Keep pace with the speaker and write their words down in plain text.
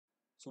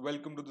So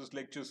welcome to this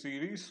lecture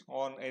series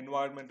on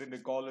Environment and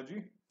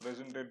Ecology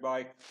presented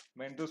by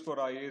Mentors for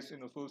IAS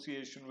in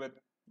association with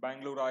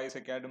Bangalore IAS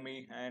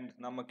Academy and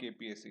Namma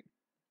KPSC.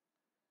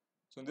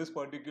 So in this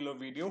particular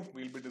video,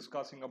 we'll be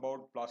discussing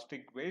about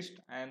plastic waste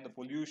and the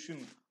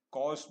pollution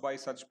caused by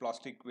such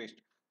plastic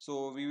waste.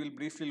 So we will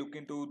briefly look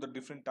into the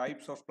different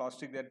types of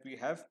plastic that we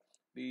have,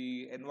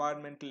 the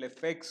environmental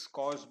effects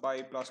caused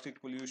by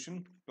plastic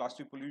pollution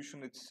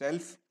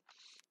itself,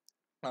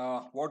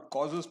 what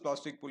causes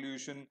plastic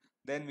pollution.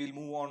 Then we'll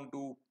move on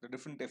to the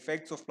different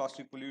effects of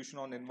plastic pollution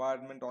on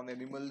environment, on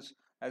animals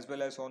as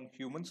well as on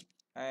humans,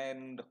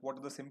 and what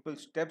are the simple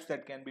steps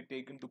that can be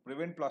taken to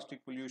prevent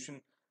plastic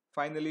pollution.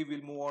 Finally,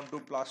 we'll move on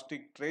to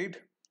plastic trade,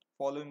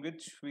 following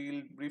which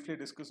we'll briefly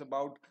discuss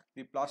about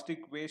the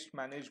plastic waste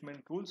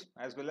management rules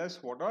as well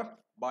as what are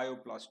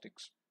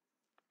bioplastics.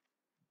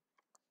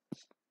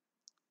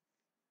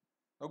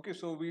 Okay,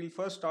 so we'll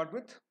first start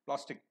with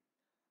plastic.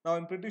 Now,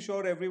 I'm pretty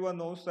sure everyone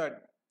knows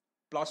that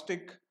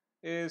plastic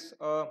is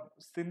a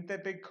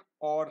synthetic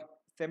or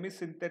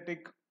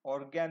semi-synthetic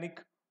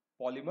organic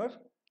polymer.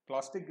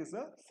 Plastic is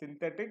a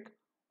synthetic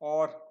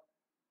or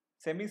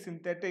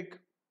semi-synthetic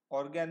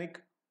organic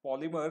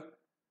polymer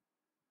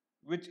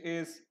which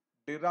is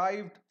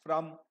derived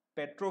from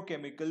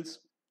petrochemicals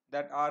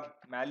that are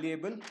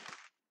malleable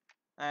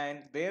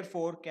and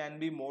therefore can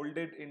be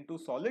molded into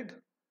solid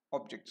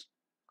objects.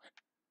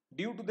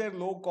 Due to their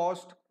low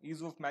cost,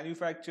 ease of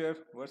manufacture,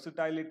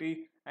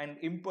 versatility, and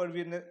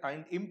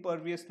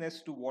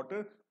imperviousness to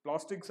water,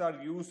 plastics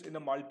are used in a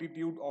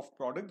multitude of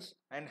products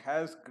and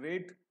has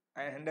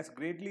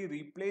greatly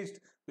replaced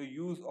the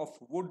use of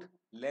wood,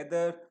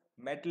 leather,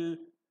 metal,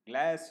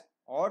 glass,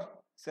 or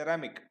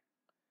ceramic.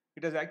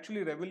 It has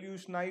actually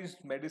revolutionized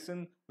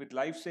medicine with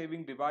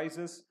life-saving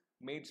devices,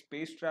 made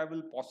space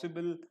travel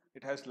possible.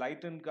 It has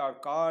lightened our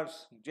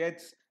cars,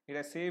 jets. It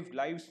has saved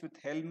lives with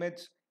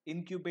helmets,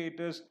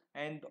 incubators,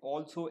 and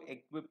also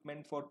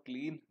equipment for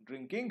clean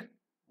drinking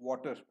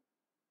water.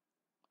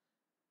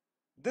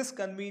 This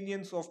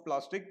convenience of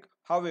plastic,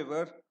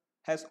 however,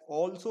 has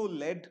also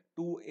led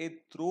to a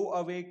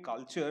throwaway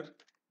culture,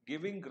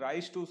 giving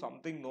rise to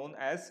something known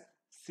as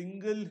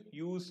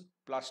single-use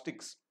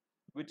plastics,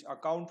 which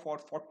account for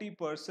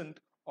 40%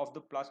 of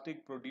the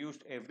plastic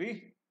produced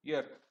every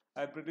year.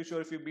 I'm pretty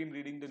sure if you've been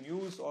reading the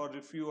news, or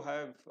if you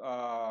have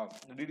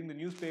reading the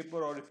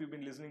newspaper, or if you've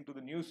been listening to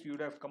the news, you'd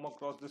have come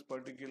across this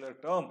particular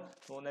term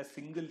known as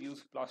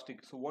single-use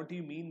plastic. So what do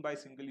you mean by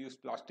single-use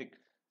plastic?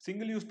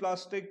 Single-use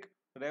plastic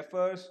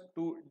refers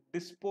to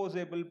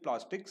disposable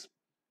plastics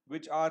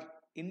which are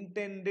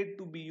intended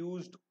to be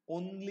used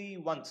only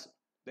once.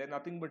 They're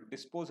nothing but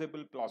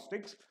disposable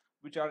plastics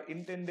which are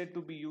intended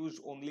to be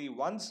used only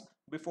once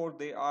before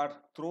they are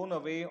thrown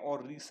away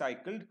or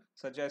recycled,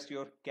 such as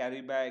your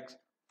carry bags,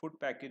 food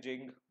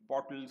packaging,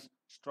 bottles,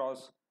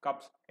 straws,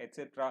 cups,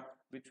 etc.,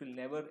 which will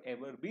never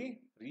ever be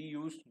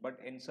reused but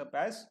ends up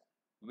as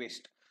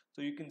waste.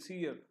 So you can see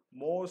here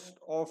most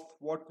of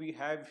what we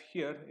have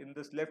here in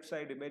this left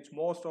side image,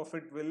 most of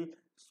it will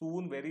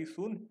very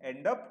soon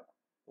end up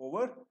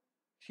over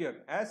here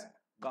as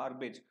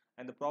garbage.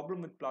 And the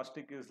problem with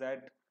plastic is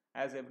that,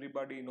 as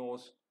everybody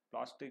knows,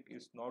 plastic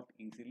is not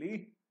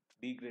easily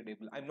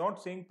degradable. I'm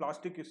not saying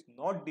plastic is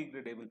not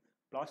degradable.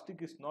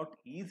 Plastic is not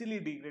easily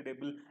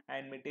degradable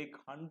and may take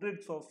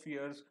hundreds of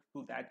years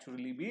to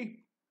naturally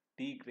be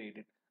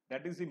degraded.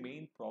 That is the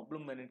main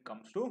problem when it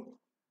comes to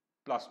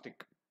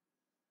plastic.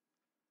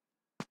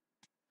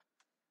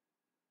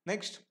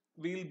 Next,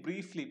 we'll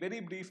very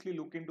briefly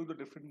look into the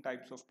different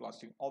types of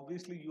plastic.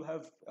 Obviously, you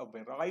have a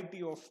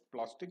variety of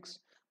plastics,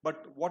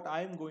 but what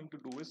I'm going to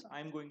do is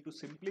I'm going to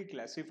simply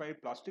classify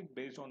plastic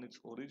based on its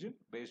origin,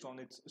 based on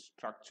its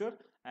structure,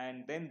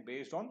 and then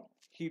based on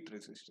heat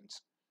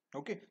resistance.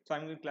 Okay, so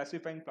I'm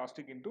classifying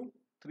plastic into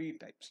three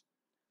types.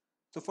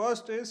 So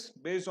first is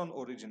based on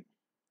origin.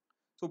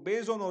 So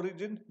based on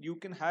origin, you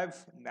can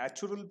have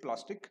natural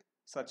plastic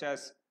such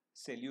as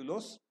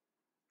cellulose,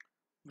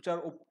 which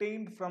are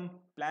obtained from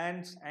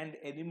plants and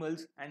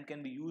animals and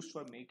can be used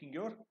for making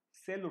your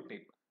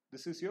cellotape.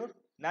 This is your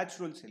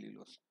natural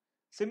cellulose.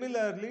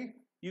 Similarly,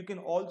 you can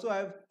also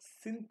have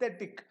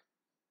synthetic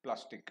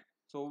plastic.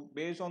 So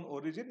based on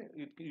origin,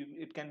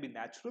 it can be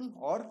natural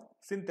or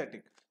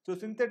synthetic. So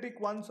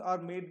synthetic ones are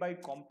made by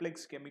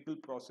complex chemical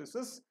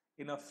processes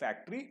in a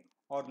factory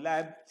or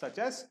lab, such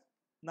as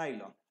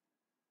nylon.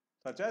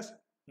 Such as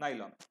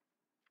nylon.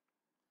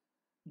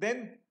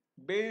 Then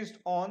based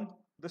on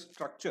the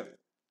structure,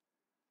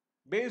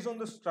 based on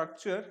the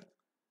structure,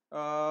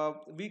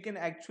 we can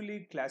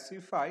actually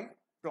classify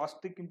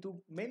plastic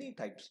into many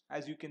types,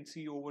 as you can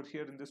see over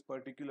here in this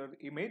particular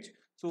image.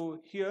 So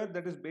here,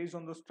 that is based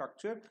on the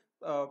structure.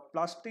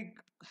 Plastic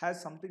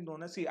has something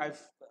known as, see, I've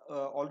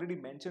already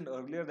mentioned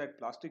earlier that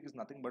plastic is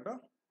nothing but a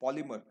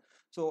polymer.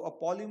 So a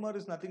polymer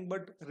is nothing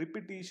but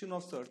repetition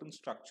of certain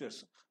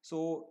structures.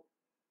 So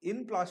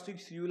in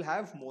plastics, you will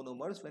have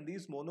monomers. When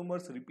these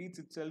monomers repeats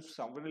itself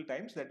several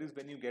times, that is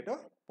when you get a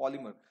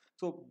polymer.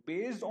 So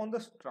based on the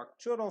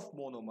structure of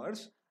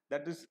monomers,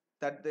 that is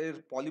that their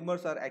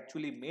polymers are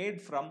actually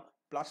made from,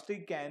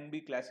 plastic can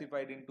be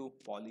classified into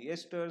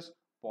polyesters,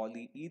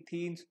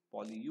 polyethenes,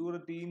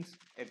 polyurethanes,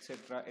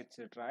 etc.,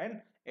 etc.,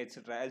 and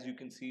etc. As you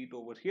can see it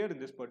over here in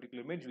this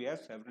particular image, we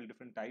have several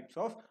different types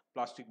of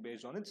plastic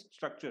based on its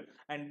structure,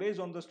 and based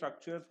on the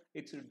structure,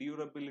 its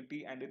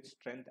durability and its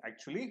strength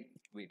actually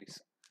varies.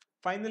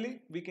 Finally,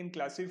 we can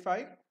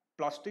classify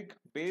plastic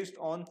based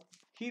on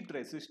heat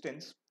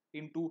resistance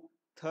into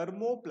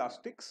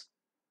thermoplastics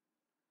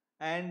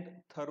and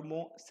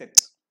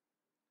thermosets.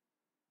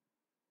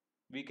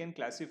 We can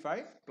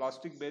classify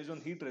plastic based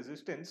on heat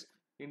resistance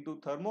into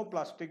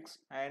thermoplastics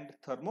and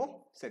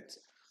thermosets.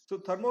 So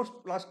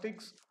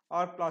thermoplastics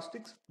are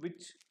plastics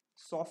which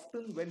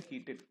soften when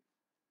heated.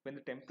 When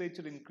the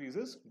temperature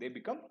increases, they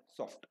become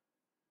soft.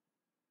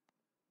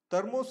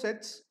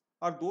 Thermosets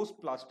are those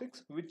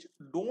plastics which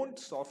don't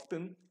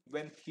soften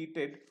when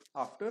heated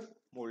after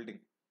molding.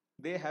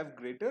 They have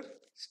greater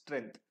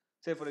strength.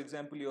 Say for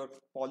example your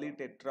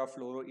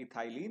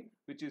polytetrafluoroethylene,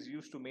 which is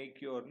used to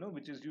make your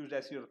which is used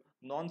as your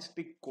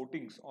non-stick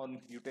coatings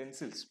on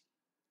utensils.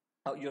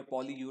 Your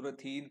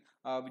polyurethane,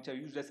 which are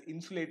used as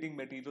insulating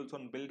materials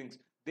on buildings,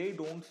 they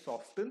don't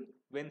soften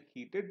when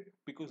heated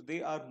because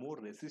they are more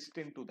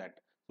resistant to that.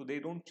 So they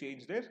don't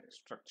change their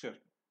structure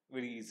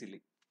very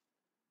easily.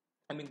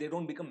 I mean, they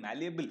don't become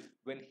malleable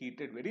when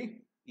heated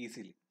very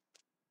easily.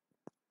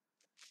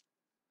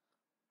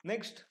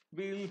 Next,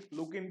 we'll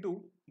look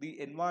into the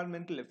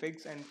environmental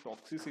effects and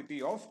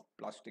toxicity of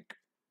plastic.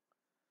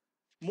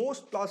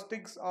 Most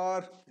plastics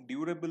are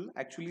durable,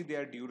 actually they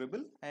are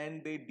durable,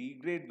 and they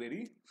degrade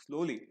very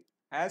slowly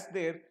as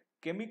their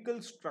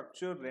chemical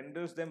structure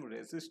renders them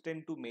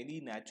resistant to many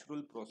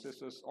natural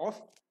processes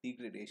of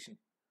degradation.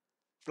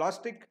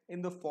 Plastic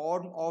in the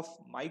form of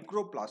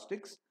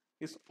microplastics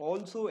is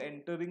also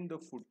entering the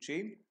food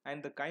chain,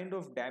 and the kind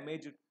of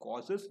damage it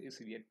causes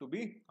is yet to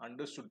be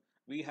understood.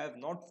 We have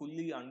not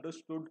fully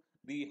understood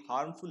the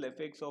harmful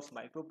effects of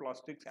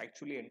microplastics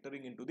actually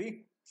entering into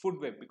the food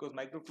web, because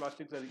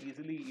microplastics are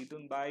easily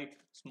eaten by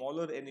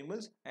smaller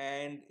animals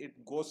and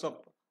it goes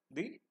up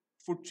the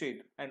food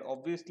chain, and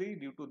obviously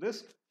due to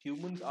this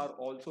humans are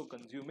also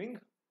consuming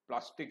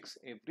plastics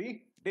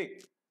every day.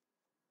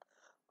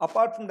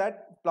 Apart from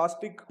that,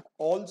 plastic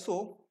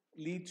also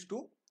leads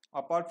to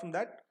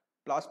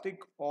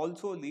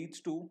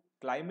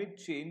climate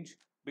change,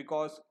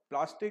 because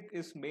plastic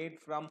is made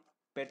from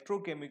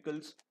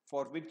petrochemicals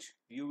for which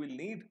you will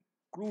need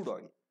crude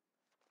oil.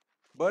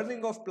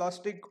 Burning of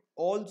plastic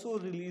also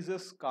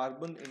releases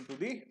carbon into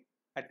the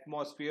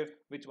atmosphere,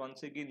 which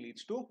once again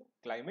leads to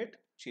climate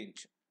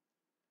change.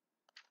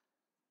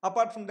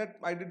 Apart from that,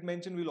 I did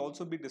mention we'll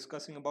also be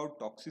discussing about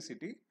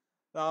toxicity.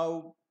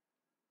 Now,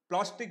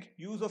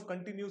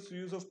 continuous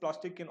use of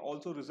plastic can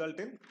also result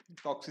in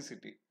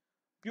toxicity.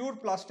 Pure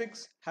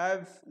plastics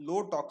have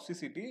low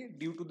toxicity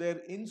due to their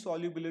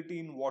insolubility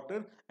in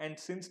water and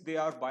since they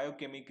are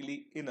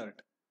biochemically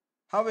inert.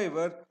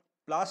 However,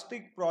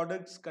 plastic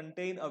products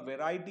contain a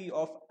variety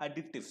of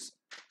additives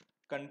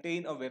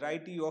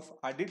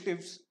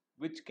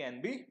which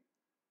can be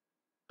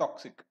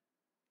toxic.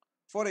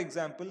 For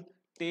example,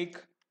 take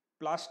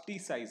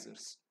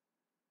plasticizers.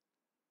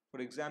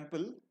 For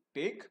example,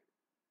 take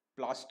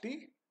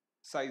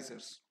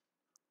plasticizers.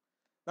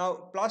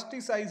 Now,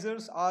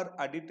 plasticizers are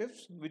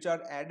additives which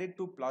are added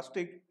to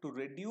plastic to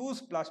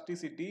reduce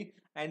plasticity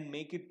and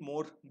make it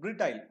more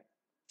brittle.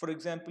 For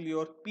example,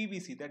 your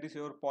PVC, that is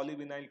your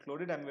polyvinyl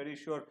chloride. I'm very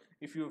sure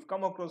if you've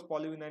come across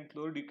polyvinyl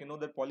chloride, you can know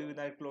that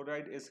polyvinyl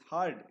chloride is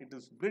hard, it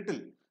is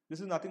brittle.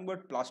 This is nothing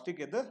but plastic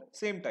at the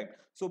same time.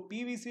 So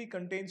PVC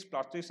contains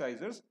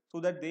plasticizers so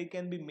that they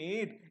can be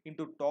made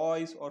into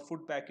toys or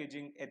food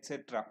packaging,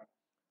 etc.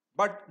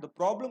 But the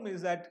problem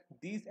is that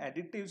these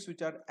additives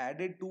which are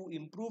added to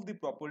improve the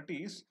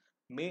properties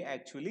may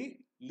actually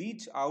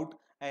leach out,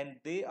 and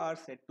they are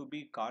said to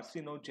be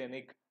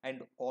carcinogenic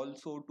and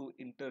also to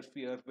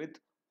interfere with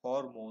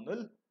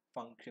hormonal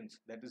functions.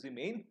 That is the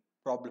main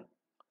problem.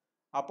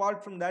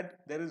 Apart from that,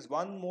 there is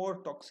one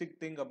more toxic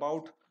thing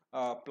about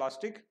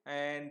plastic,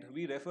 and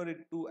we refer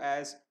it to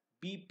as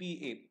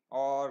BPA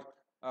or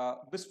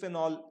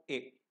bisphenol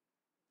A.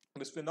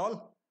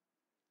 Bisphenol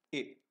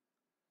A.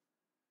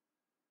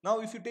 Now,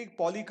 if you take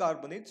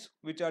polycarbonates,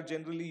 which are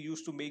generally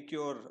used to make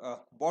your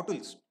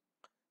bottles,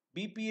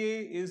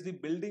 BPA is the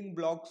building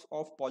blocks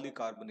of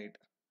polycarbonate,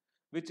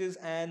 which is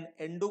an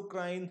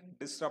endocrine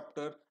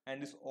disruptor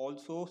and is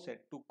also said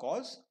to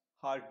cause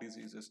heart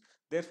diseases.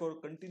 Therefore,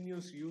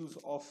 continuous use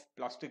of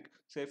plastic,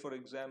 say for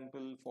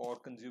example, for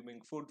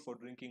consuming food, for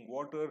drinking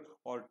water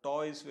or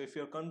toys, if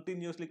you're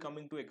continuously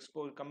coming into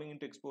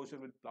exposure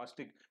with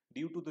plastic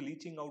due to the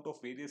leaching out of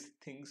various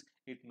things,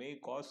 it may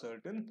cause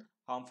certain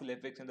harmful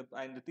effects.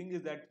 And the thing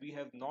is that we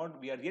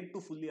are yet to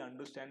fully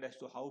understand as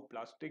to how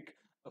plastic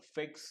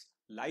affects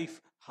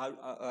life,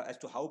 as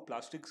to how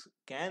plastics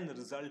can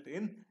result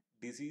in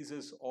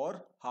diseases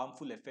or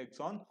harmful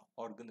effects on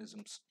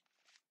organisms.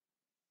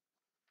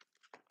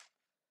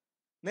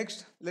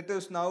 Next, let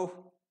us now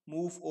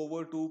move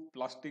over to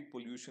plastic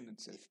pollution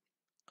itself.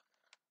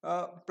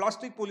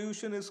 Plastic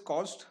pollution is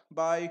caused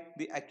by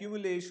the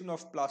accumulation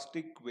of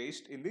plastic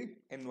waste in the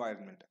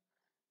environment.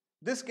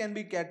 This can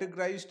be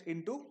categorized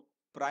into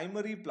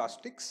primary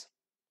plastics,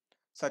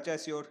 such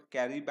as your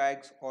carry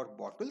bags or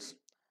bottles,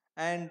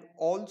 and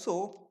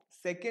also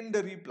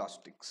secondary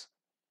plastics,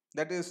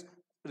 that is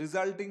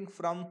resulting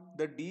from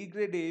the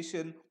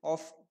degradation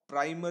of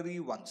primary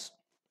ones,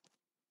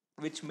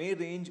 which may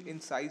range in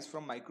size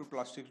from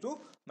microplastics to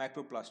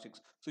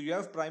macroplastics. So you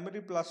have primary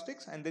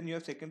plastics and then you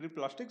have secondary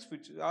plastics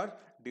which are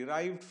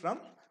derived from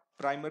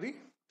primary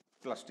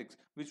plastics,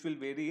 which will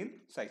vary in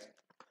size.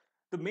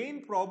 The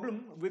main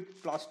problem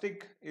with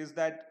plastic is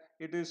that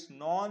it is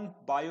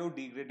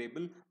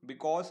non-biodegradable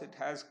because it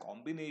has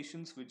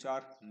combinations which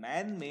are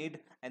man-made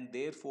and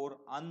therefore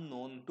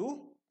unknown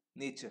to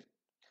nature.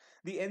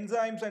 The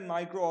enzymes and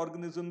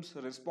microorganisms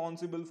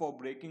responsible for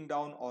breaking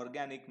down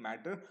organic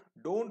matter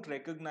don't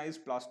recognize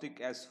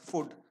plastic as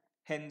food.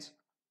 Hence,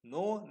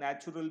 no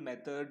natural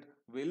method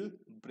will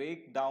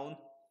break down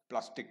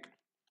plastic.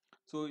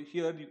 So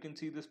here you can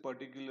see this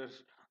particular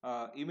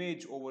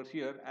image over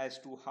here as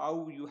to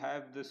how you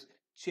have this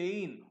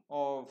chain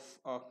of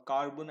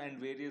carbon and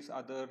various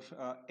other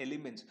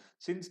elements.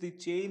 Since the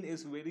chain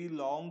is very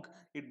long,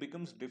 it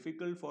becomes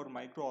difficult for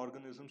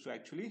microorganisms to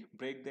actually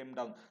break them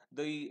down.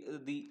 The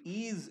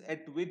ease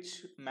at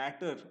which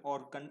matter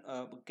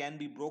can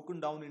be broken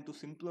down into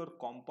simpler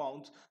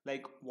compounds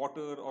like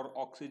water or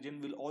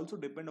oxygen will also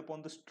depend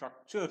upon the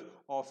structure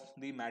of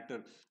the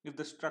matter. If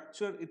the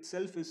structure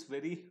itself is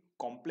very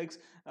complex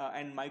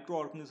and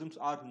microorganisms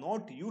are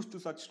not used to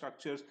such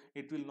structures,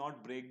 it will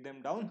not break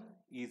them down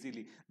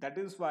easily. That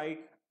is why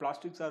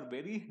plastics are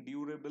very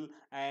durable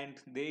and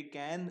they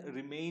can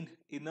remain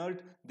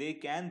inert, they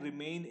can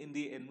remain in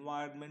the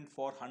environment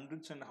for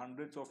hundreds and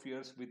hundreds of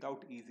years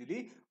without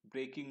easily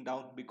breaking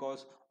down,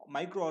 because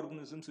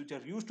microorganisms which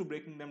are used to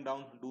breaking them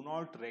down do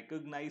not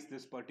recognize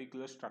this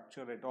particular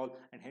structure at all,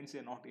 and hence they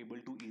are not able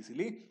to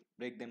easily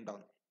break them down.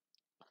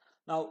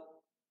 Now,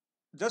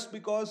 just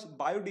because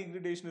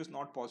biodegradation is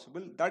not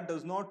possible, that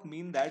does not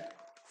mean that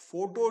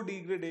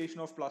photodegradation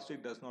of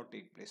plastic does not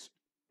take place.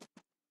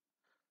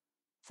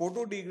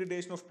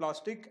 Photodegradation of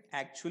plastic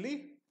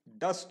actually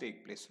does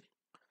take place.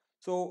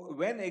 So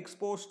when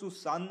exposed to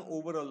sun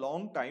over a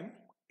long time,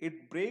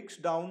 it breaks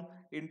down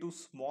into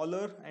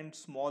smaller and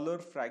smaller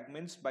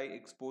fragments by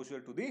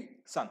exposure to the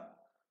sun.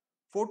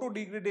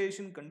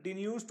 Photodegradation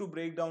continues to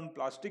break down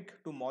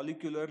plastic to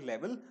molecular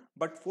level,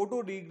 but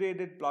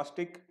photodegraded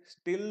plastic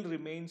still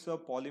remains a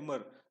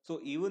polymer.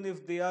 So even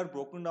if they are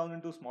broken down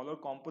into smaller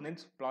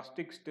components,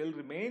 plastic still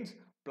remains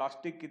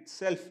plastic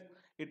itself.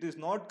 It is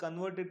not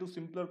converted to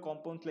simpler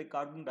compounds like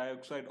carbon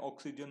dioxide,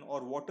 oxygen,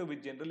 or water,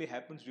 which generally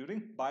happens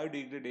during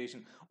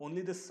biodegradation.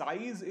 Only the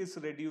size is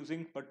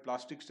reducing, but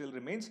plastic still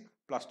remains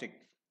plastic.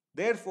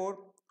 Therefore,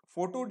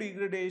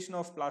 photodegradation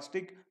of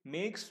plastic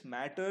makes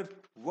matter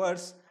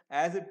worse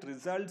as it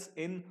results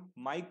in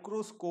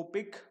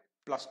microscopic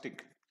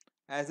plastic.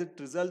 As it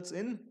results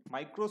in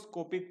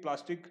microscopic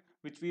plastic,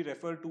 which we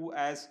refer to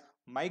as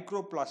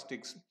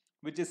microplastics,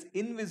 which is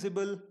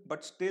invisible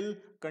but still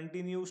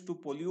continues to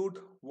pollute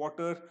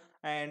water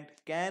and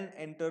can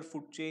enter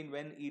food chain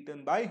when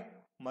eaten by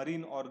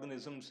marine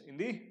organisms in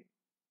the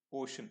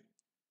ocean.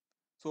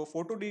 So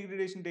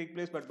photodegradation takes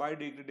place, but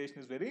biodegradation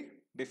is very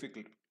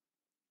difficult.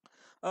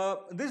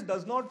 This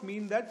does not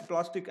mean that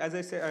plastic, as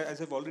I say,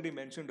 as I've already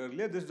mentioned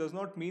earlier, this does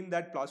not mean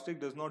that plastic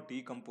does not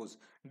decompose.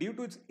 Due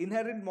to its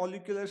inherent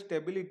molecular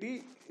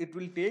stability, it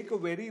will take a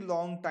very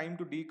long time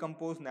to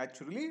decompose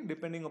naturally,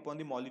 depending upon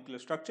the molecular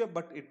structure,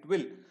 but it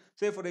will.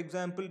 Say, for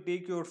example,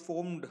 take your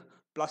foamed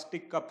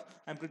plastic cup.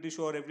 I'm pretty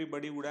sure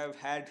everybody would have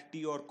had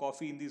tea or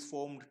coffee in these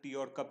foamed tea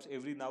or cups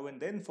every now and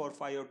then for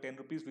 5 or 10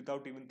 rupees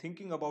without even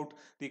thinking about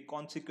the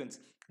consequence.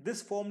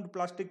 This foamed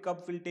plastic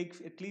cup will take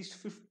at least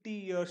 50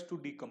 years to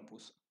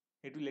decompose.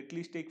 It will at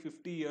least take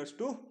 50 years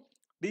to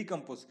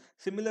decompose.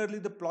 Similarly,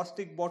 the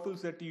plastic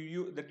bottles that you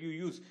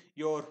use,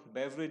 your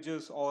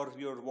beverages or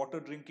your water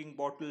drinking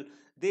bottle,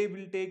 they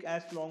will take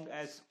as long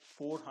as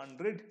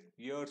 400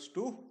 years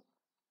to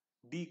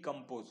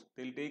decompose.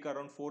 They'll take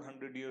around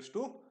 400 years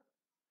to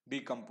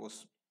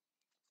decompose.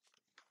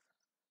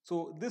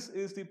 So this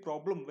is the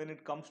problem when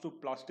it comes to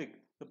plastic.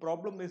 The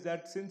problem is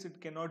that since it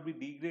cannot be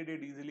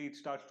degraded easily, it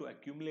starts to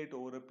accumulate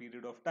over a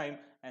period of time,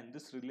 and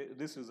this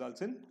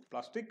results in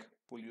plastic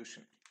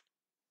pollution.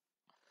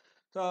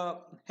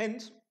 So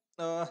hence,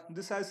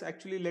 this has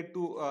actually led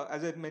to,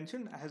 as I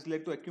mentioned, has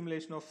led to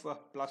accumulation of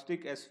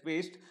plastic as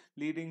waste,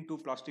 leading to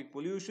plastic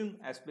pollution,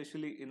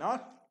 especially in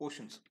our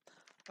oceans.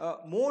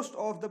 Most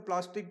of the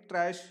plastic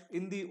trash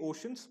in the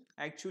oceans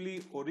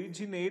actually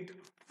originate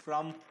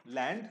from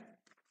land,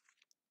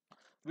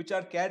 which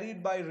are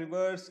carried by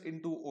rivers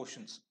into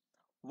oceans.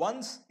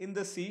 Once in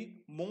the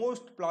sea,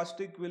 most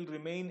plastic will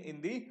remain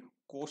in the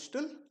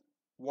coastal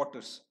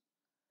waters.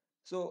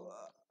 So,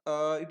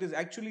 it is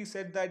actually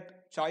said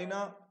that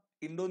China,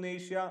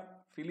 Indonesia,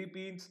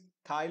 Philippines,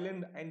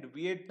 Thailand, and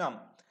Vietnam,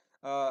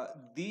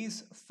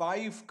 these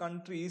five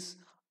countries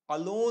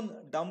alone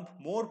dump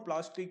more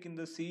plastic in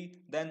the sea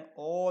than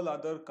all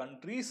other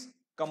countries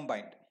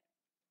combined.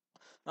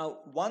 Now,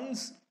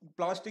 once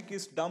plastic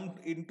is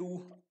dumped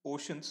into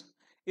oceans,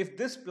 if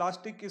this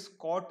plastic is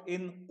caught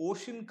in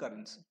ocean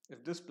currents,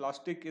 if this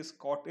plastic is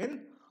caught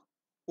in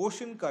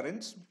ocean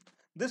currents,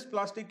 this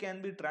plastic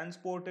can be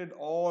transported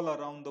all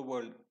around the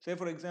world. Say,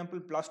 for example,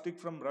 plastic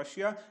from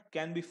Russia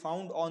can be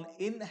found on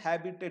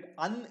uninhabited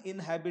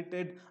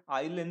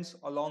islands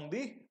along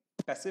the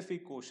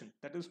Pacific Ocean.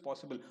 That is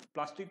possible.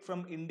 Plastic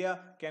from India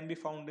can be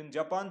found in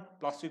Japan.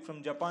 Plastic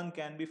from Japan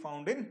can be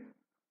found in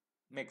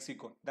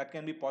Mexico. That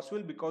can be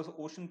possible because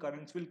ocean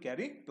currents will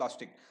carry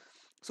plastic.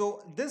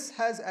 So this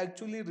has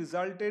actually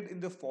resulted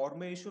in the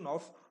formation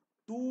of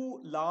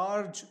two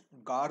large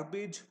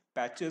garbage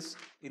patches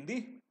in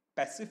the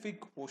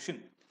Pacific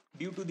Ocean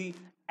due to the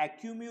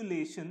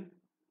accumulation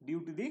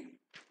due to the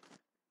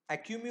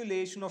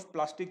accumulation of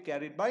plastic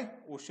carried by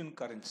ocean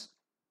currents.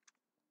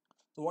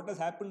 So what has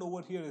happened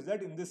over here is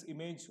that in this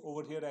image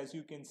over here, as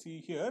you can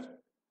see here,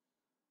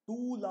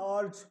 two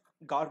large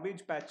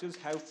garbage patches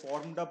have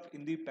formed up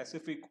in the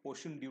Pacific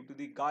Ocean due to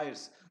the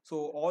gyres. So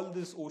all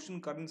this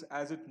ocean currents,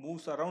 as it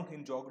moves around,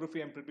 in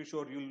geography I'm pretty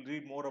sure you'll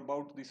read more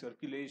about the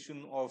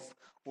circulation of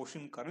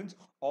ocean currents.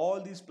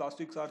 All these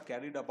plastics are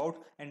carried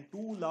about and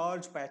two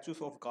large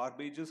patches of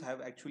garbages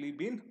have actually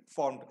been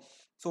formed.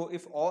 So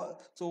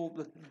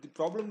the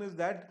problem is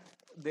that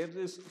there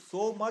is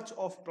so much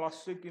of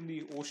plastic in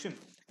the ocean.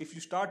 If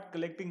you start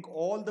collecting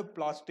all the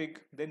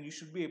plastic, then you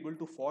should be able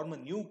to form a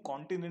new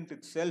continent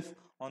itself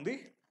on the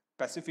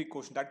Pacific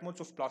Ocean. That much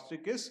of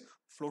plastic is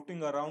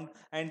floating around,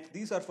 and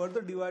these are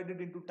further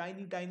divided into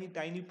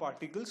tiny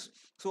particles.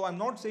 So I'm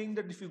not saying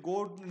that if you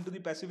go into the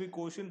Pacific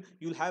Ocean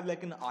you'll have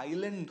like an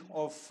island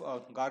of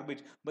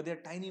garbage, but there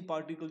are tiny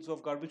particles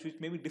of garbage which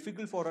may be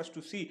difficult for us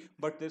to see,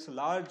 but there's a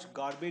large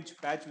garbage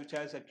patch which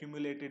has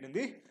accumulated in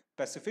the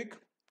Pacific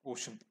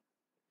Ocean.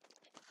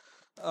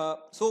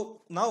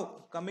 So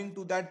now coming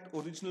to that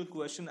original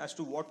question as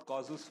to what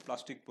causes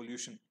plastic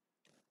pollution.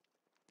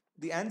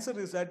 The answer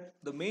is that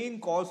the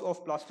main cause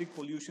of plastic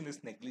pollution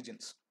is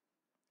negligence.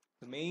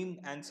 The main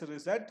answer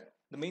is that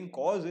the main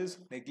cause is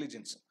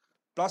negligence.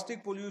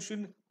 Plastic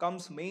pollution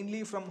comes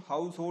mainly from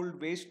household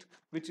waste,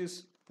 which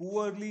is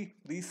poorly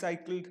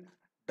recycled,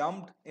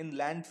 dumped in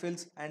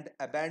landfills and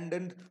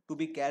abandoned to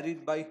be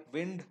carried by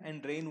wind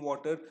and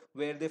rainwater,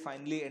 where they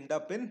finally end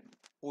up in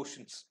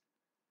oceans.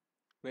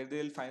 So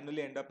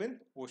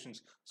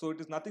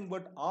it is nothing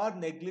but our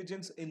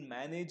negligence in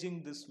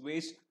managing this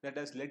waste that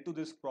has led to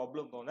this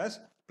problem known as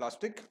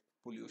plastic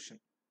pollution.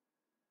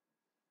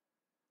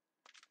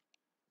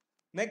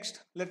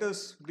 Next, let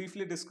us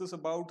briefly discuss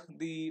about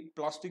the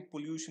plastic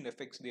pollution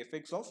effects, the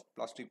effects of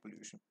plastic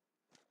pollution.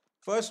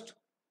 First,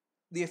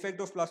 the effect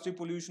of plastic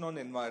pollution on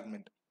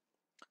environment.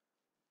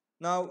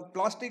 Now,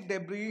 plastic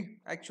debris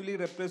actually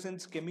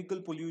represents chemical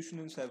pollution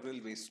in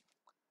several ways.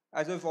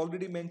 As I've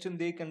already mentioned,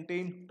 they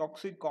contain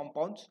toxic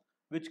compounds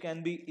which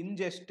can be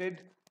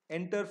ingested,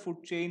 enter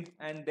food chain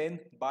and then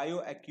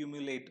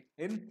bioaccumulate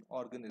in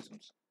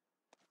organisms.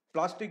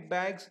 Plastic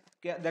bags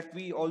that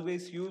we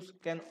always use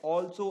can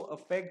also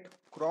affect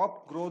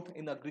crop growth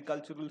in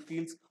agricultural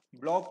fields,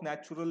 block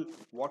natural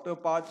water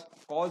paths,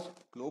 cause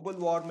global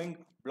warming,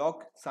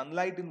 block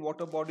sunlight in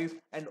water bodies,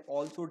 and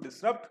also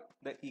disrupt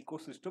the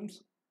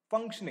ecosystem's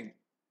functioning.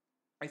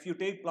 If you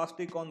take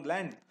plastic on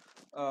land,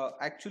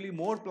 actually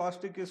more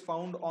plastic is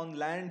found on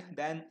land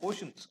than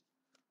oceans.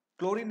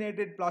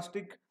 Chlorinated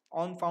plastic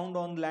found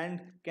on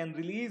land can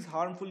release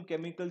harmful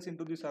chemicals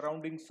into the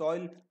surrounding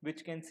soil,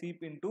 which can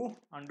seep into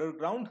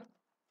underground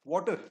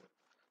water.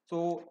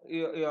 So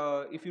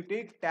if you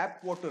take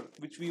tap water,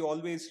 which we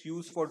always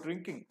use for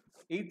drinking,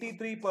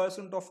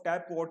 83% of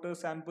tap water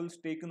samples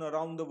taken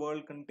around the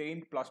world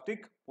contained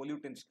plastic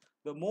pollutants.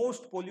 The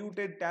most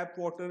polluted tap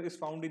water is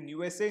found in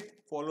USA,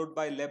 followed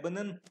by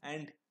Lebanon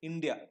and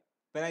India.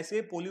 When I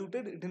say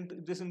polluted,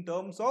 it is in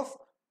terms of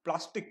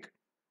plastic.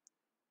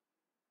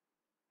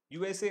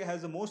 USA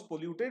has the most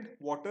polluted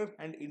water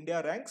and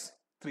India ranks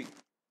 3.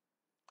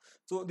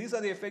 So these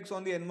are the effects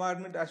on the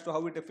environment as to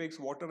how it affects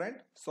water and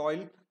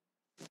soil,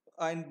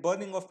 and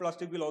burning of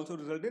plastic will also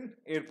result in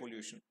air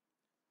pollution.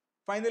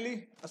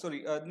 Finally,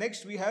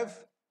 next we have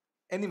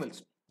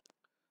animals.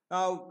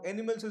 Now,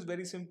 animals is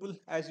very simple.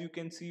 As you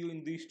can see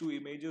in these two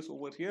images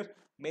over here,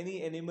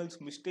 many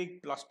animals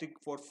mistake plastic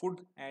for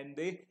food and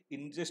they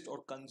ingest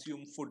or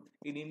consume food.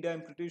 In India,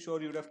 I'm pretty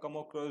sure you would have come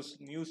across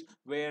news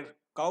where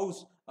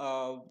cows,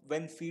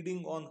 when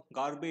feeding on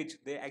garbage,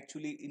 they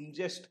actually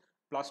ingest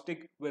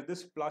plastic, where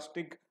this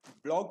plastic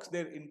blocks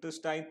their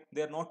intestine.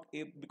 They are not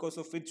because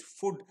of which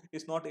food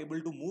is not able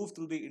to move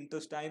through the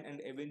intestine and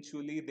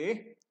eventually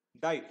they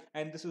die.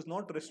 And this is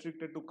not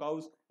restricted to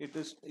cows. It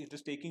is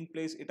taking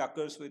place, it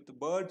occurs with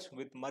birds,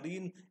 with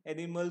marine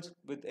animals,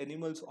 with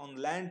animals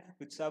on land,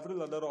 with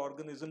several other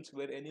organisms,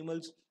 where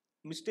animals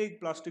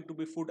mistake plastic to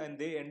be food and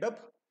they end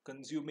up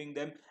consuming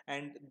them,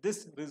 and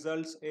this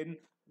results in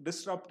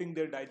disrupting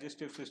their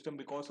digestive system,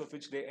 because of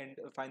which they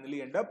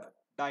finally end up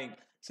dying.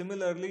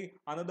 Similarly,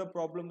 another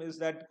problem is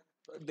that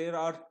there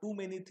are too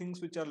many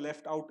things which are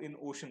left out in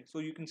ocean. So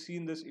you can see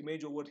in this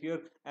image over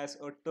here, as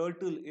a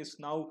turtle is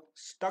now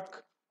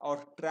stuck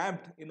or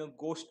trapped in a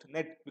ghost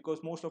net,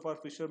 because most of our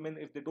fishermen,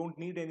 if they don't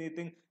need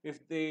anything,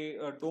 if they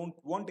don't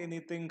want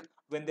anything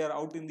when they are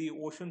out in the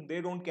ocean, they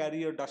don't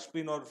carry a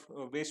dustbin or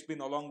waste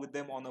bin along with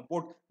them on a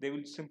boat. They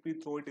will simply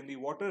throw it in the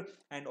water,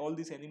 and all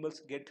these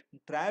animals get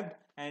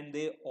trapped, and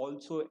they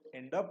also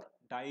end up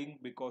dying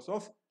because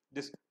of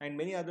this. And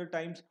many other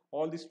times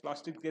all this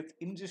plastic gets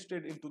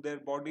ingested into their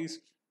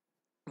bodies,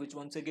 which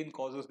once again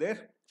causes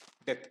their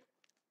death.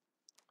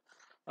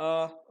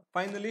 uh,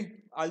 Finally,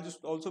 I'll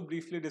just also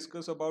briefly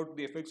discuss about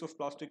the effects of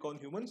plastic on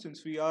humans,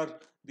 since we are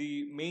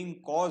the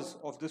main cause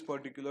of this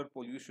particular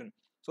pollution.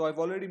 So I've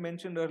already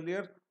mentioned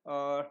earlier,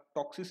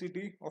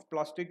 toxicity of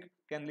plastic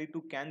can lead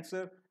to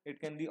cancer.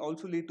 It can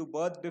also lead to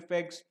birth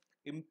defects,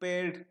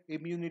 impaired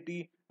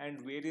immunity,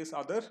 and various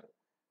other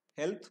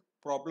health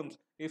problems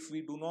if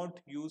we do not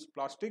use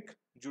plastic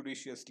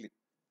judiciously.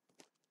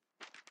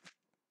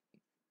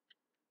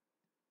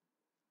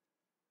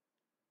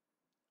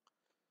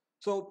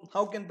 So,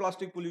 how can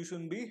plastic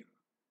pollution be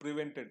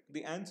prevented?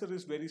 The answer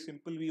is very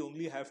simple. We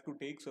only have to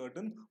take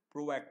certain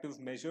proactive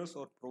measures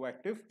or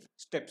proactive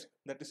steps.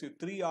 That is, your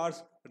 3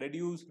 R's: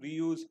 reduce,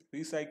 reuse,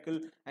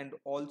 recycle, and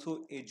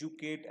also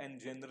educate and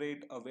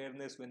generate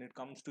awareness when it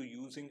comes to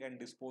using and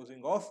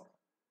disposing of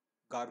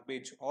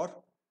garbage or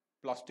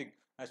plastic,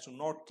 as to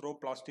not throw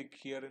plastic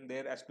here and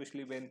there,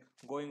 especially when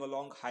going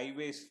along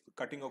highways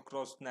cutting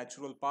across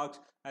natural parks,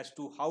 as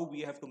to how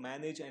we have to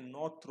manage and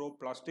not throw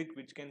plastic,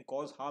 which can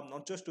cause harm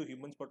not just to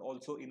humans but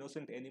also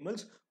innocent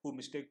animals who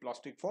mistake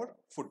plastic for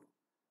food.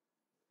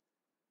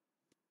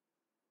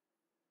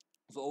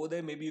 So over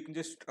there, maybe you can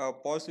just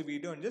pause the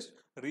video and just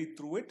read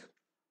through it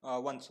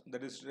once.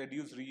 That is,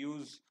 reduce,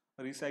 reuse,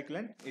 recycle,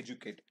 and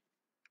educate.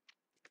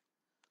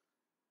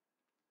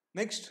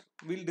 Next,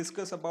 we'll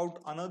discuss about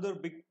another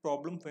big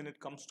problem when it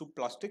comes to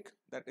plastic,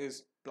 that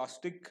is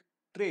plastic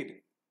trade.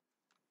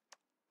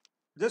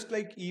 Just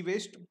like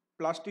e-waste,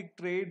 plastic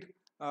trade,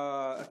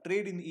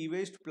 trade in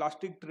e-waste,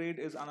 plastic trade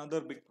is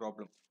another big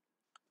problem.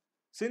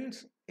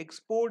 Since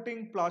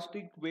exporting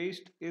plastic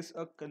waste is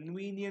a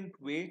convenient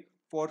way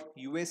for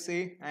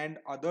USA and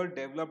other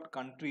developed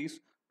countries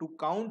to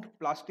count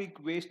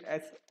plastic waste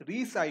as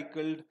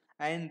recycled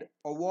and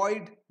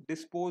avoid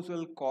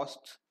disposal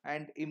costs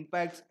and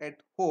impacts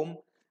at home,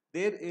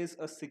 there is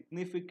a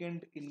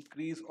significant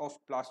increase of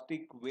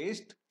plastic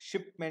waste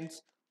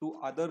shipments to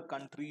other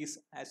countries,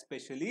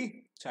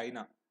 especially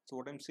China. So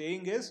what I'm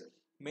saying is,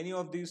 many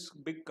of these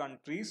big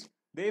countries,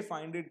 they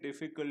find it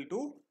difficult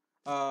to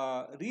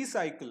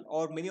recycle,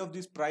 or many of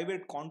these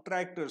private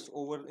contractors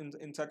over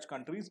in such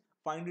countries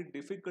find it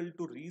difficult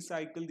to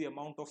recycle the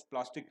amount of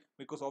plastic,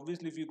 because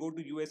obviously if you go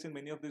to US and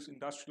many of these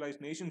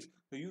industrialized nations,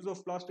 the use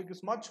of plastic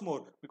is much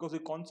more, because the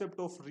concept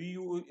of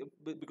reuse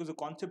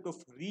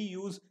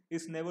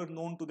is never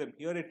known to them.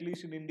 Here, at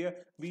least in India,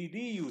 we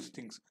reuse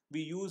things,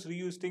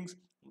 reuse things.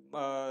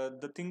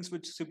 The things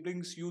which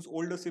siblings use,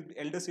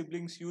 elder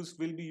siblings use,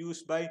 will be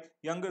used by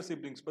younger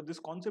siblings, but this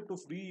concept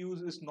of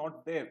reuse is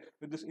not there.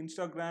 With this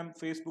Instagram,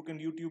 Facebook, and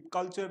YouTube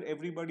culture,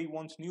 everybody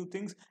wants new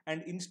things,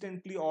 and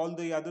instantly all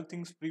the other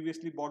things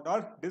previously bought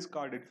are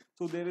discarded.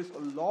 So there is a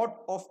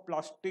lot of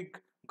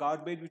plastic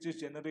garbage which is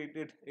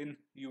generated in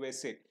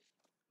USA,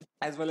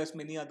 as well as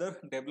many other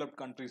developed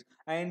countries.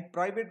 And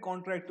private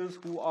contractors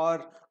who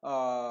are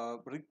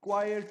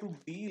required to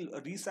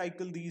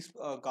recycle these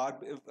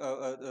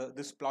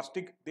this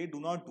plastic, they do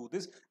not do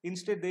this.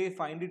 Instead, they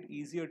find it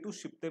easier to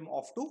ship them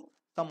off to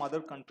some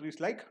other countries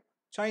like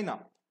China.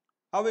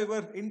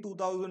 However, in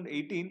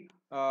 2018,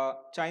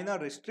 China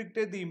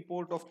restricted the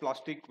import of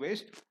plastic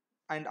waste,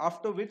 and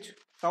after which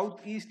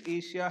Southeast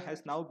Asia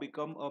has now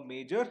become a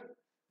major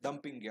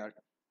dumping yard.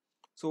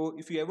 So,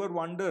 if you ever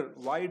wonder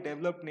why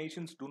developed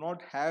nations do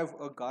not have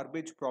a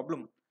garbage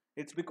problem,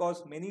 it's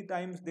because many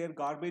times their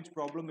garbage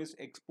problem is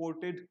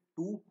exported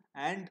to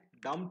and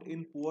dumped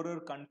in poorer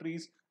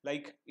countries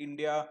like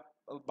India,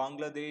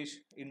 Bangladesh,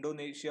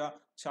 Indonesia,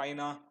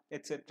 China,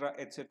 etc.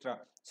 etc.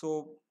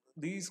 So,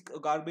 these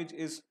garbage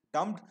is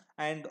dumped,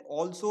 and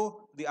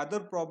also the other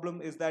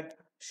problem is that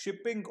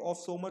shipping of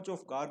so much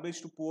of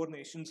garbage to poor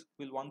nations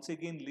will once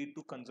again lead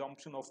to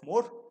consumption of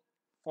more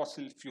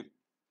fossil fuel.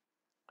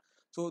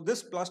 So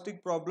this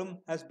plastic problem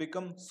has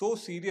become so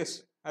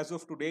serious as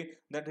of today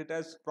that it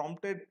has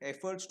prompted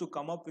efforts to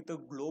come up with a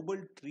global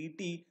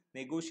treaty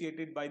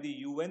negotiated by the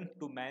UN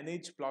to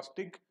manage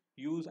plastic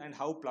use and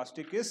how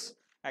plastic is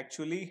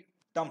actually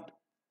dumped.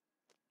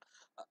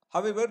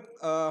 However,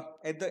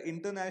 at the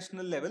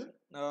international level,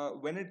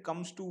 when it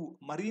comes to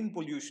marine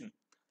pollution,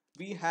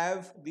 we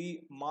have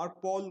the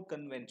Marpol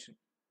Convention.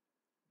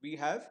 We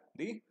have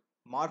the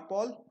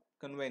Marpol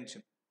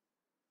Convention.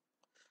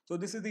 So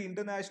this is the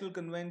International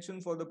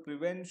Convention for the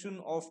Prevention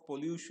of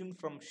Pollution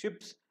from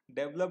Ships,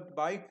 developed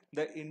by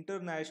the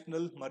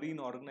International Marine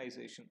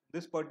Organization.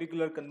 This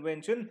particular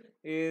convention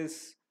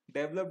is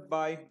developed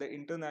by the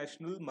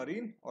International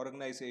Marine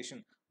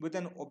Organization with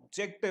an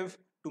objective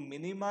to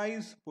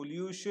minimize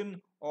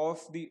pollution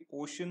of the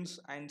oceans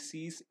and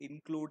seas,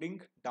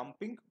 including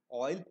dumping,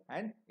 oil,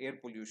 and air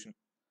pollution.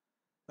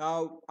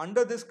 Now,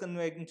 under this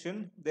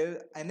convention,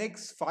 the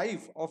Annex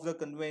 5 of the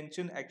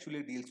convention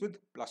actually deals with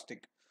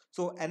plastic.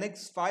 So,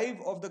 Annex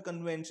 5 of the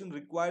convention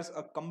requires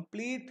a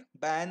complete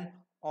ban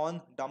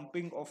on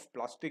dumping of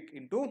plastic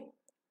into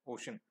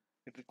ocean.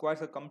 It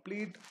requires a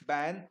complete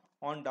ban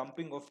on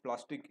dumping of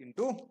plastic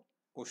into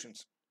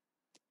oceans.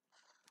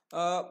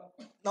 Uh,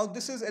 Now,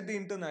 this is at the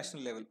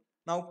international level.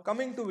 Now,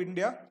 coming to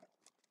India,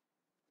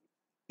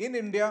 in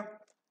India,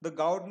 the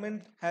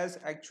government has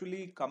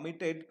actually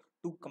committed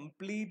to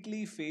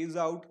completely phase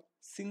out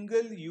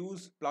single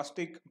use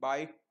plastic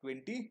by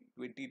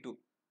 2022.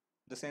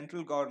 The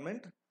central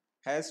government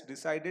has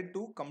decided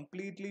to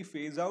completely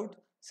phase out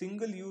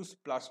single use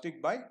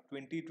plastic by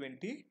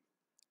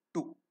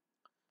 2022.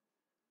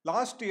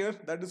 Last year,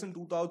 that is in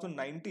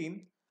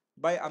 2019,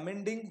 by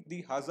amending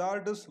the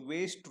hazardous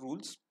waste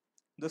rules,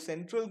 the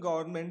central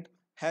government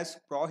has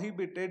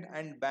prohibited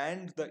and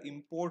banned the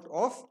import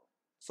of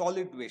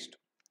solid waste.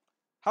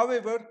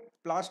 However,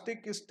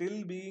 plastic is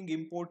still being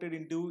imported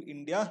into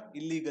India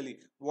illegally.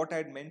 What I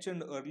had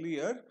mentioned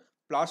earlier,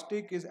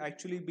 plastic is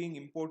actually being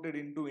imported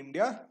into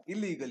India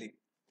illegally.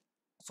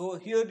 So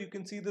here you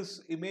can see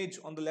this image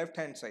on the left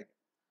hand side.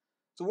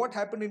 So what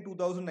happened in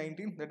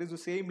 2019? That is the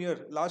same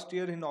year. Last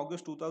year in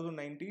August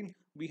 2019,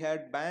 we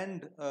had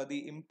banned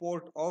the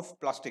import of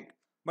plastic.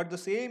 But the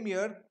same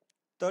year,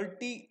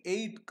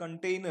 38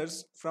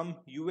 containers from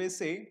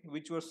USA,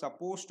 which were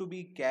supposed to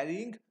be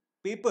carrying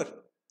paper.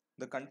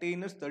 The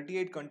containers,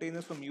 38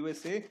 containers from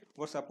USA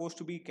were supposed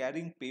to be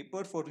carrying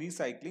paper for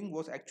recycling,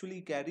 was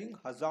actually carrying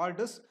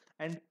hazardous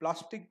and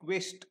plastic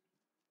waste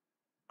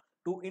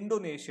to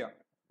Indonesia.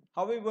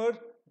 However,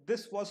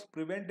 this was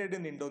prevented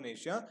in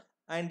Indonesia,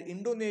 and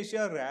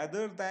Indonesia,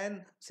 rather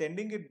than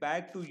sending it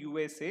back to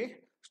USA,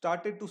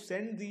 started to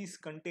send these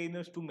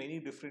containers to many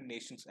different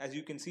nations. As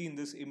you can see in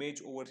this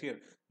image over here,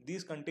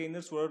 these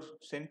containers were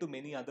sent to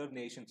many other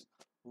nations.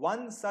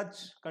 One such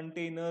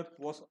container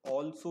was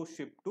also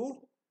shipped to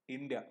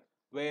India,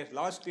 where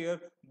last year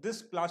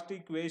this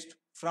plastic waste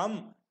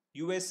from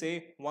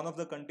USA, one of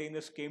the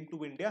containers came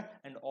to India,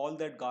 and all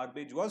that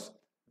garbage was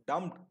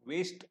dumped.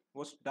 Waste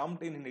was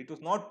dumped in. It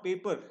was not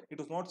paper, it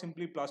was not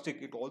simply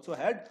plastic, it also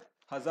had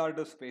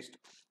hazardous waste.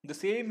 The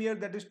same year,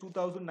 that is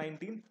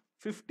 2019,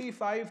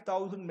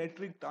 55,000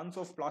 metric tons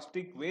of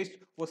plastic waste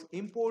was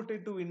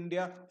imported to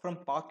India from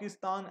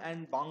Pakistan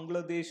and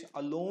Bangladesh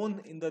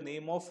alone in the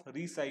name of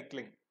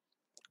recycling.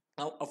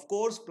 Now, of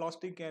course,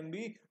 plastic can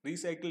be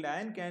recycled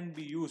and can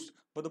be used,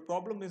 but the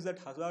problem is that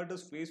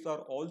hazardous waste are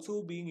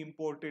also being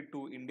imported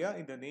to India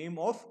in the name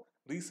of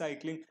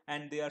recycling,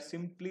 and they are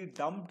simply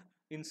dumped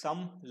in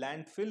some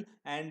landfill,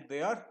 and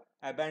they are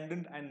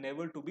abandoned and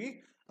never to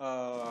be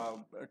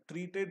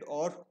treated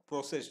or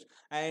processed.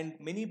 And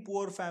many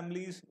poor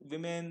families,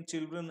 women,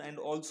 children, and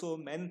also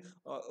men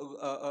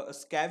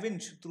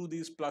scavenge through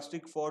these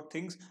plastic for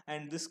things,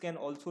 and this can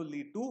also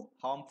lead to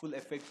harmful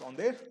effects on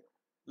their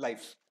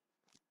lives.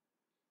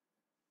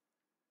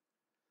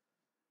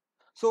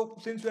 So,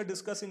 since we are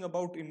discussing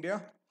about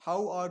India,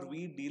 how are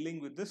we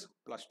dealing with this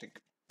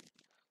plastic?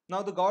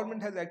 Now, the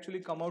government has actually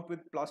come out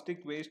with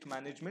plastic waste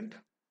management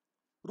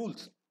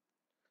rules.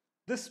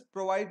 This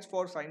provides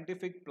for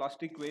scientific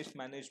plastic waste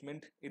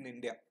management in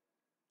India.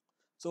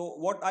 So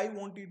what I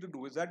want you to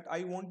do is that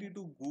I want you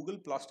to Google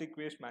plastic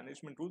waste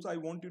management rules. I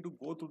want you to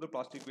go through the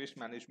plastic waste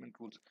management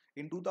rules.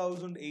 In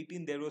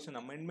 2018, there was an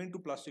amendment to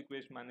plastic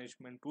waste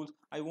management rules.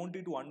 I want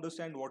you to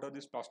understand what are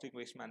these plastic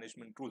waste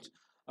management rules.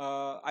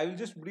 I will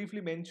just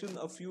briefly mention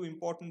a few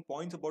important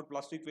points about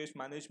plastic waste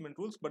management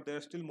rules, but there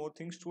are still more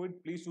things to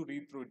it. Please do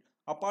read through it.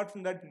 Apart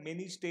from that,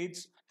 many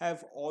states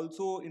have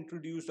also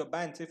introduced a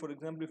ban. Say, for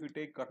example, if you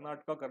take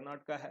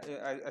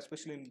Karnataka,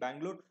 especially in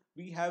Bangalore,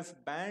 we have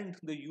banned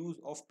the use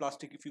of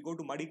plastic. If you go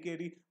to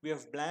Madikeri, we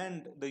have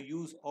banned the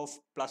use of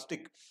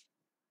plastic.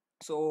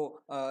 So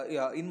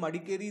yeah, in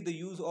Madikeri, the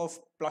use of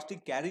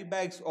plastic carry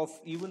bags of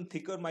even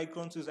thicker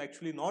microns is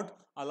actually not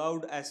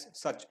allowed as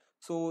such.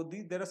 So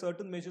there are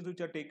certain measures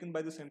which are taken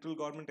by the central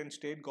government and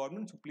state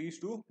government. So please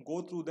do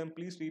go through them.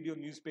 Please read your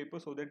newspaper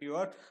so that you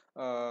are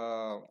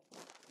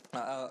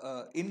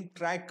in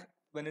track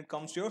when it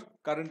comes to your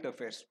current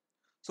affairs.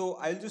 So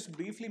I'll just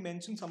briefly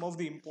mention some of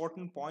the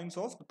important points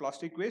of the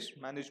plastic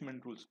waste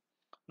management rules.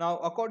 Now,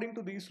 according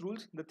to these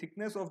rules, the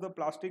thickness of the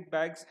plastic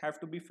bags have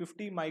to be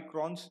 50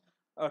 microns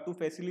to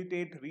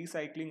facilitate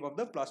recycling of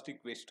the plastic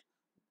waste.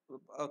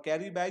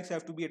 Carry bags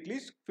have to be at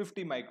least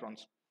 50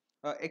 microns.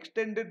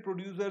 Extended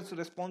producer's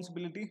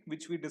responsibility,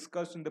 which we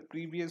discussed in the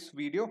previous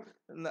video,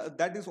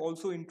 that is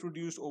also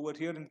introduced over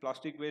here in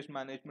plastic waste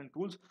management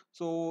rules.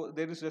 So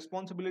there is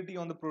responsibility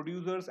on the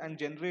producers and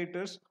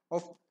generators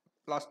of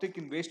plastic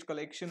in waste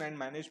collection and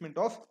management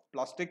of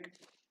plastic.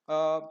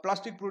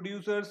 Plastic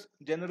producers,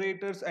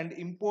 generators, and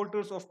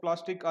importers of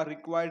plastic are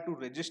required to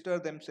register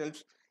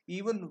themselves.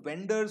 Even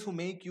vendors who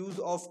make use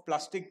of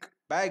plastic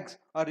bags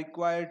are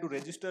required to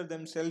register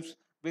themselves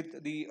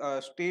with the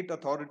state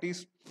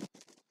authorities.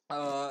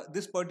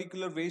 This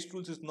particular waste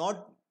rules is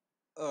not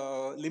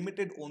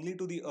limited only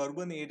to the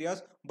urban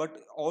areas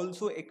but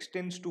also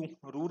extends to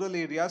rural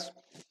areas.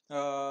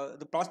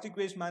 The plastic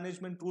waste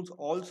management tools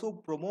also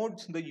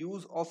promotes the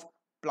use of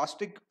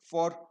plastic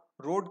for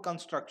road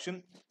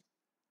construction,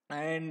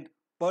 and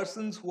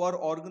persons who are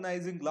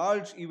organizing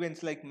large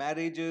events like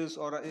marriages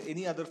or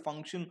any other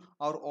function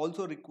are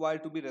also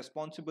required to be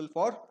responsible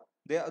for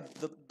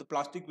the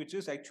plastic which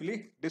is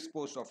actually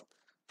disposed of.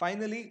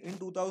 Finally, in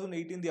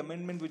 2018, the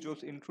amendment which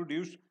was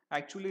introduced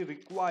actually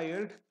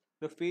required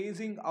the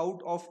phasing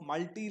out of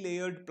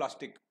multi-layered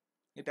plastic.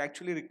 It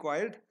actually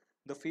required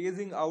the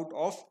phasing out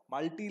of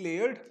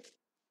multi-layered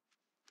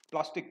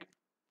plastic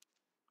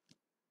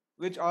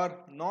which are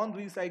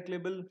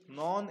non-recyclable,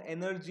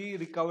 non-energy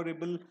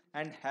recoverable,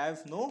 and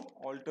have no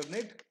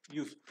alternate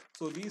use.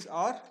 So these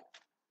are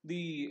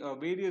the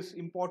various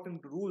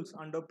important rules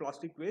under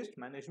plastic waste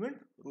management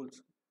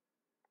rules.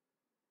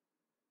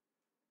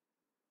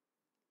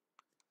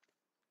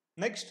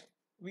 Next,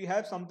 we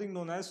have something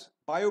known as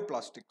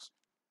bioplastics.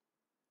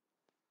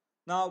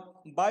 Now,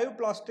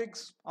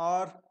 bioplastics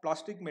are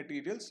plastic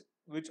materials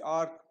which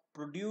are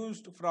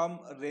produced from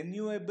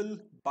renewable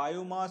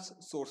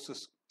biomass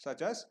sources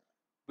such as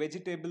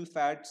vegetable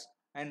fats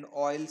and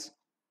oils,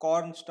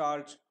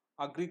 cornstarch,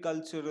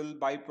 agricultural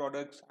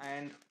byproducts,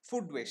 and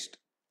food waste.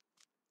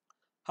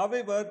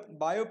 However,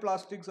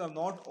 bioplastics are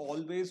not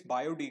always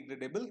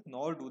biodegradable,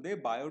 nor do they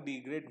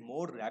biodegrade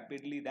more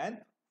rapidly than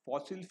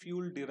fossil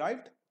fuel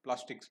derived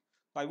plastics.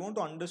 So I want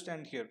to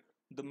understand here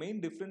the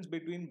main difference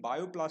between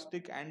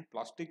bioplastic and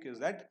plastic is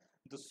that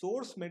the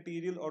source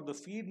material or the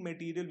feed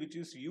material which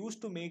is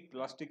used to make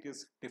plastic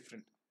is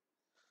different.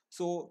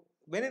 So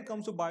when it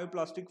comes to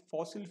bioplastic,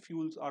 fossil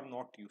fuels are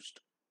not used.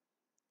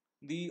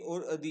 The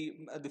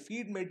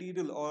feed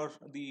material or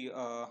the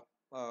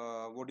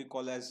what do you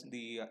call as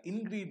the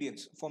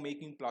ingredients for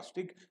making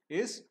plastic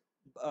is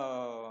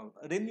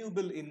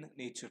renewable in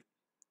nature.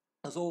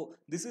 So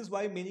this is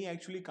why many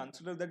actually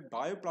consider that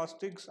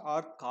bioplastics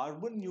are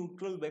carbon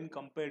neutral when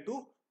compared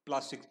to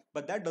plastics,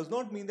 but that does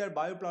not mean that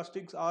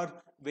bioplastics are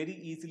very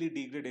easily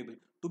degradable.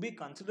 To be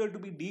considered to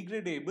be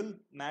degradable,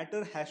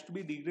 matter has to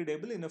be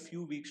degradable in a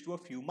few weeks to a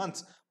few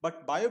months,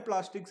 but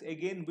bioplastics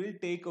again will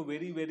take a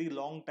very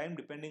long time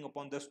depending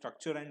upon the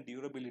structure and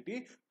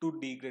durability to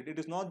degrade. It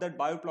is not that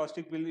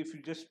bioplastic will, if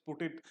you just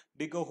put it,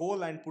 dig a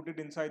hole and put it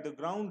inside the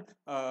ground,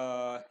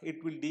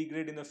 it will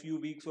degrade in a few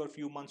weeks or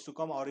few months to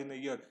come, or in a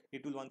year.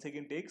 It will once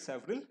again take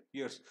several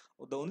years.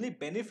 The only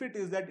benefit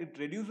is that it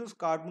reduces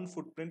carbon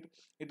footprint.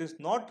 It is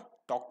not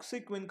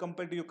toxic when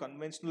compared to your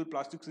conventional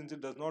plastic since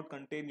it does not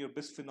contain your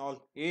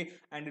bisphenol A,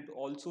 and it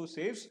also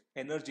saves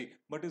energy,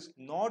 but is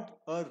not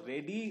a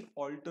ready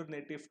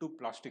alternative to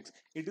plastics.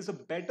 It is a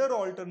better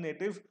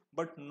alternative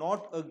but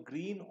not a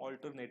green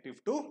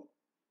alternative to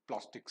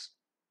plastics.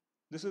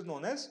 This is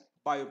known as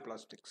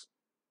bioplastics.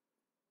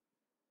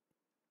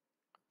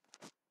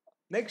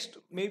 Next,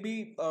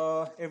 maybe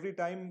every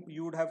time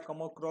you would have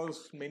come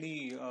across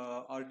many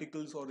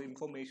articles or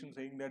information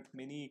saying that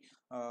many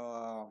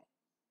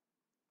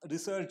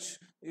research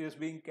is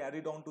being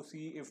carried on to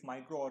see if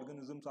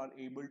microorganisms are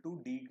able to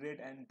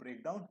degrade and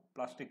break down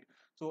plastic.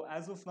 So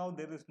as of now,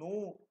 there is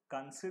no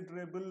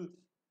considerable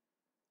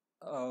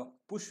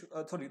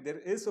there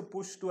is a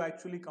push to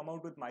actually come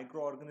out with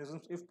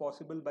microorganisms if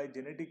possible by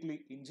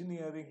genetically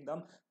engineering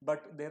them,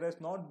 but there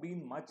has not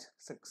been much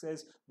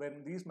success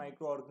when these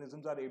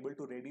microorganisms are able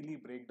to readily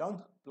break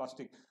down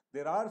plastic.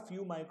 There are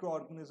few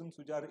microorganisms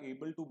which are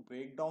able to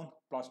break down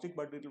plastic,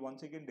 but it will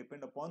once again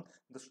depend upon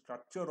the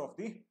structure of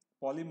the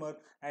polymer,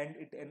 and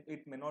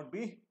it may not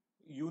be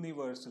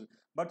universal.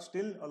 But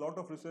still a lot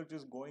of research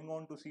is going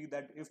on to see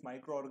that if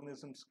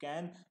microorganisms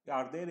can,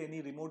 are there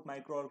any remote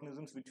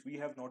microorganisms which we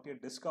have not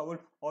yet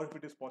discovered, or if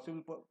it is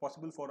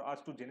possible for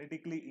us to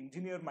genetically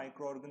engineer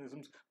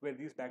microorganisms where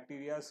these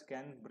bacteria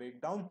can break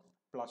down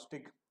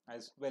plastic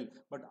as well.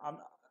 But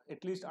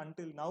at least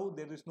until now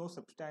there is no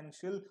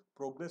substantial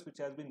progress which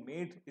has been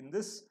made in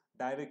this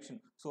direction.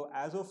 So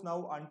as of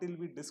now, until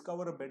we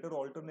discover a better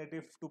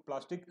alternative to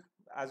plastic,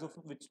 as of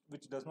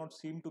which does not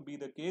seem to be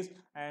the case,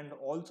 and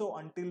also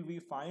until we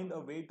find a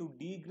way to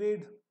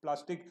degrade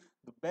plastic,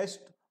 the best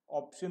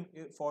option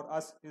for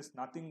us is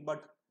nothing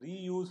but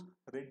reuse,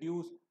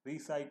 reduce,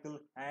 recycle,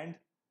 and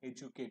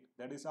educate.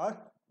 That is our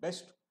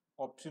best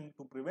option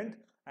to prevent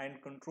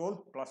and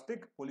control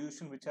plastic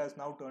pollution, which has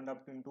now turned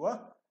up into a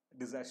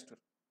disaster.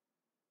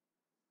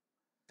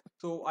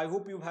 So I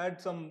hope you've had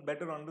some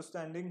better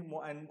understanding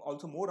and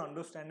also more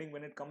understanding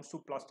when it comes to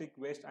plastic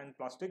waste and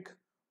plastic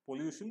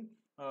pollution.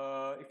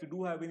 If you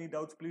do have any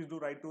doubts, please do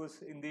write to us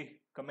in the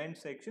comment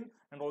section,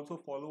 and also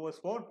follow us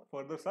for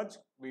further such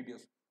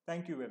videos.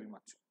 Thank you very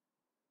much.